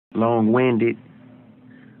Long-winded,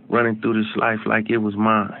 running through this life like it was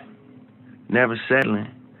mine. Never settling,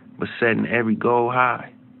 but setting every goal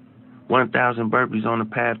high. 1,000 burpees on the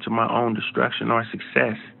path to my own destruction or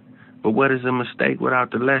success. But what is a mistake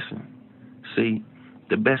without the lesson? See,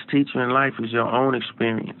 the best teacher in life is your own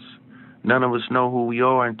experience. None of us know who we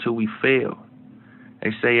are until we fail.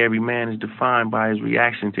 They say every man is defined by his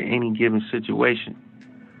reaction to any given situation.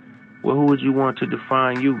 Well, who would you want to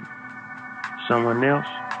define you? Someone else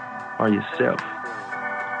or yourself?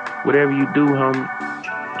 Whatever you do, homie,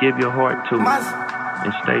 give your heart to it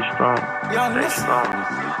and stay strong. Stay strong.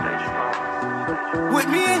 Stay strong. With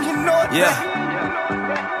me and you know it. Yeah.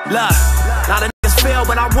 Look, lot of niggas fail,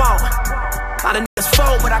 but I won't. Lot of niggas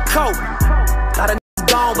fold, but I cope. Lot of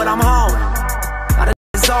niggas gone, but I'm home. Lot of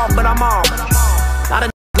niggas off, but I'm on. Lot of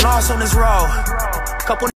niggas lost on this road.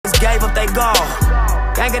 Couple niggas gave up they goal.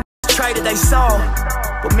 Gang of niggas traded they soul.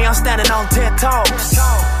 But me, I'm standing on 10 toes.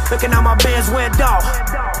 Looking out my Benz window.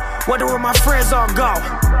 Wonder where my friends all go.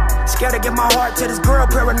 Scared to give my heart to this girl.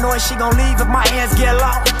 Paranoid she gon' leave if my hands get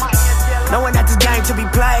low. Knowing that this game to be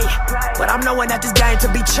played, but I'm knowing that this game to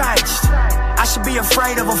be changed. I should be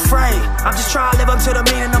afraid of afraid. I'm just trying to live up to the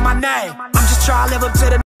meaning of my name. I'm just trying to live up to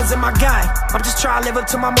the niggas in my game. I'm just trying to live up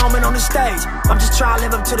to my moment on the stage. I'm just trying to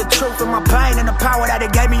live up to the truth of my pain and the power that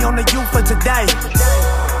it gave me on the youth of today.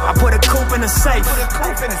 I put a coupe in a safe,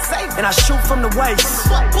 and I shoot from the waist.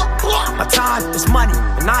 My time is money,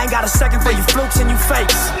 and I ain't got a second for you flukes and you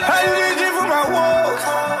fakes. How do they live for my walls?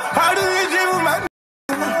 How do they live for my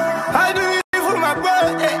how do they live for my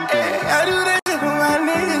brother? How do they live for my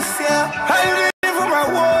niggas? Yeah. How do they live for my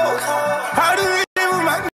walls? How do they live for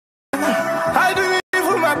my how do they live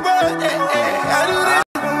for my brother? How do they live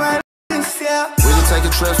for my niggas? Yeah. We been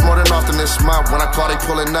taking trips more than often this month. When I call, they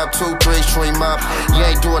pulling up 2, 3, stream up. You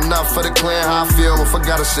ain't do enough for the clan. How I feel if I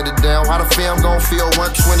gotta sit it down? How the film gon' feel?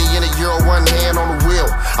 120 in a euro, one hand on the wheel.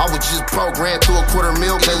 I was just broke, ran through a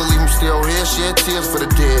 $250,000. Can't believe I'm still here. Shed tears for the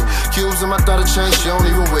dead. Cubes in my daughter chain, she don't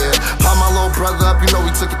even wear. Pop my little brother up, you know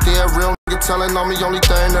we took it there. Real nigga telling on me, only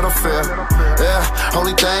thing that I fear. Yeah,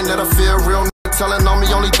 only thing that I fear. Real nigga telling on me,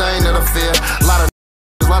 only thing that I fear. Lot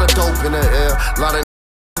of dope in the air. Lot of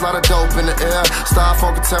dope in the air.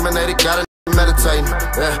 Styrofoam contaminated, got a nigga meditating.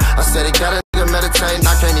 Yeah, I said it got a nigga meditating.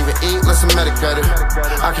 I can't even eat, less I'm medicated.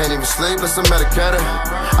 I can't even sleep, less I'm medicated.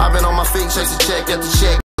 I've been on my feet, chasing check after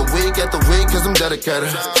check. Week after week, cause I'm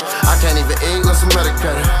dedicated. I can't even eat, less I'm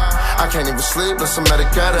medicated. I can't even sleep, less I'm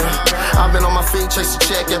medicated. I've been on my feet, chasing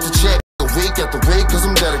check after check. Week after week, cause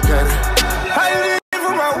I'm dedicated. How do they live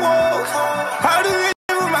for my walls? How do they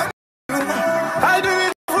live for my how do they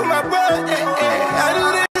live for my brother? How do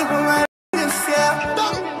they live for my niggas? Yeah.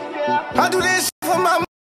 How do they shit for my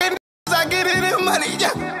money? I get it in money,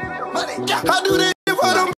 yeah. Money, yeah. How do they live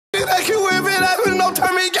for them that can whip it out with no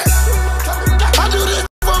tummy, yeah. How do this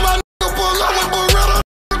for my nigga pull up with Beretta?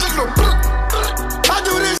 I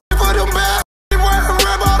do this for them bad wearing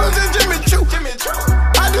red bottoms and Jimmy Choo.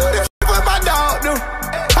 I do this for my dog, dude.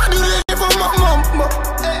 I do this for my mama.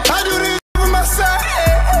 I do this for my son.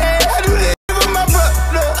 I do this for my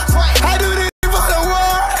brother. I do this for the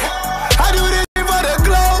world. I do this for the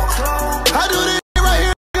globe. I do this right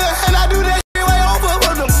here, and I do that shit way over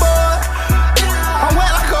for the boy. I'm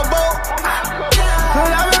wet like a boat.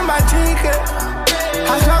 When I'm in my ticket,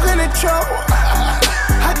 I talk in the truck.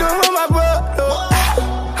 I do it for my brother.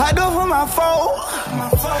 I do it for my foe.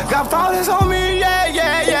 Got fathers on me,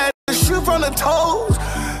 yeah. Shoot from the toes.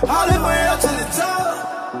 All the way up to the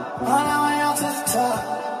top. All the way up to the top.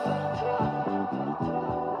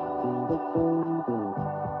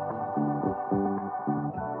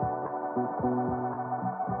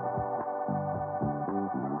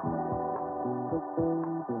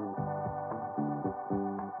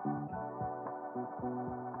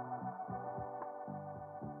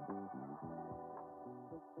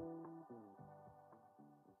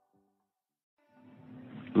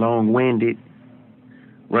 Long-winded,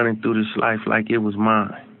 running through this life like it was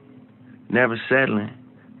mine. Never settling,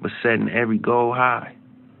 but setting every goal high.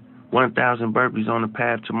 1,000 burpees on the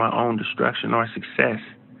path to my own destruction or success.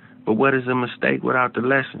 But what is a mistake without the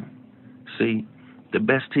lesson? See, the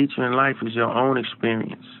best teacher in life is your own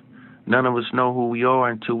experience. None of us know who we are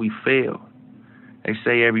until we fail. They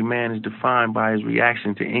say every man is defined by his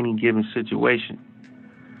reaction to any given situation.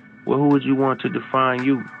 Well, who would you want to define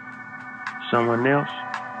you? Someone else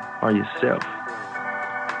or yourself?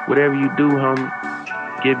 Whatever you do, homie,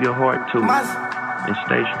 give your heart to it and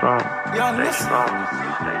stay strong. Stay strong.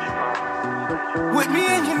 Stay strong. With me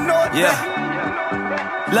and you know it. Yeah.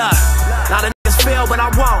 Look, lot of niggas fail, but I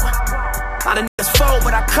won't. Lot of niggas fold,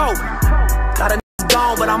 but I cope. Lot of niggas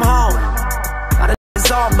gone, but I'm home. Lot of niggas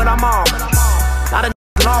niggas off, but I'm on. Lot of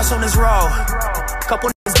niggas lost on this road. Couple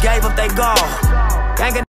niggas gave up they goal.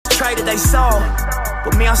 Gang of niggas traded they soul.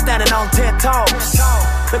 But me, I'm standing on 10 toes.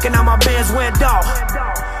 Looking out my Benz window.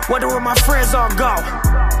 Wonder where my friends all go.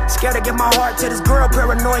 Scared to give my heart to this girl.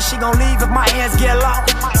 Paranoid she gon' leave if my hands get low.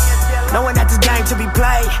 Knowing that this game to be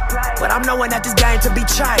played, but I'm knowing that this game to be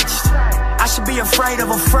changed. I should be afraid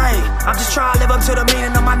of afraid. I'm just trying to live up to the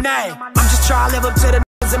meaning of my name. I'm just trying to live up to the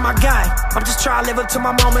niggas in my game. I'm just trying to live up to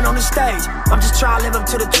my moment on the stage. I'm just trying to live up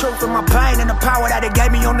to the truth of my pain and the power that it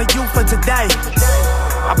gave me on the youth of today.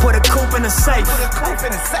 I put a coupe in a safe,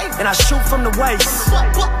 and I shoot from the waist.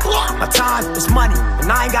 My time is money,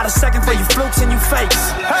 and I ain't got a second for you flukes and you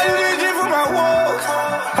fakes.